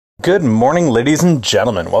Good morning, ladies and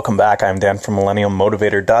gentlemen. Welcome back. I'm Dan from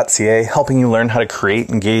MillennialMotivator.ca, helping you learn how to create,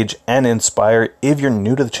 engage, and inspire. If you're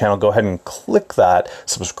new to the channel, go ahead and click that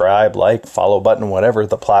subscribe, like, follow button, whatever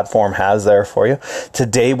the platform has there for you.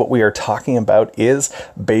 Today, what we are talking about is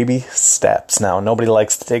baby steps. Now, nobody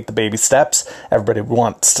likes to take the baby steps. Everybody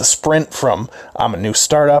wants to sprint from, I'm a new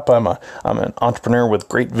startup, I'm an entrepreneur with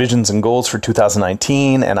great visions and goals for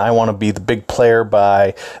 2019, and I want to be the big player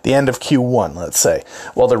by the end of Q1, let's say.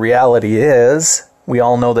 Well, the reality is, we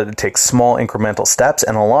all know that it takes small incremental steps,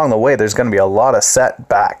 and along the way there's going to be a lot of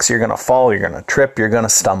setbacks. You're going to fall, you're going to trip, you're going to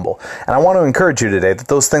stumble. And I want to encourage you today that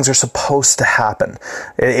those things are supposed to happen.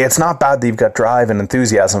 It's not bad that you've got drive and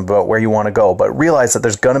enthusiasm about where you want to go, but realize that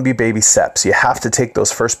there's going to be baby steps. You have to take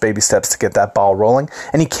those first baby steps to get that ball rolling,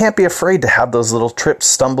 and you can't be afraid to have those little trips,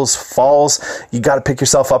 stumbles, falls. You got to pick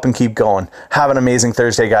yourself up and keep going. Have an amazing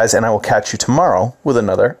Thursday, guys, and I will catch you tomorrow with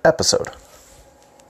another episode.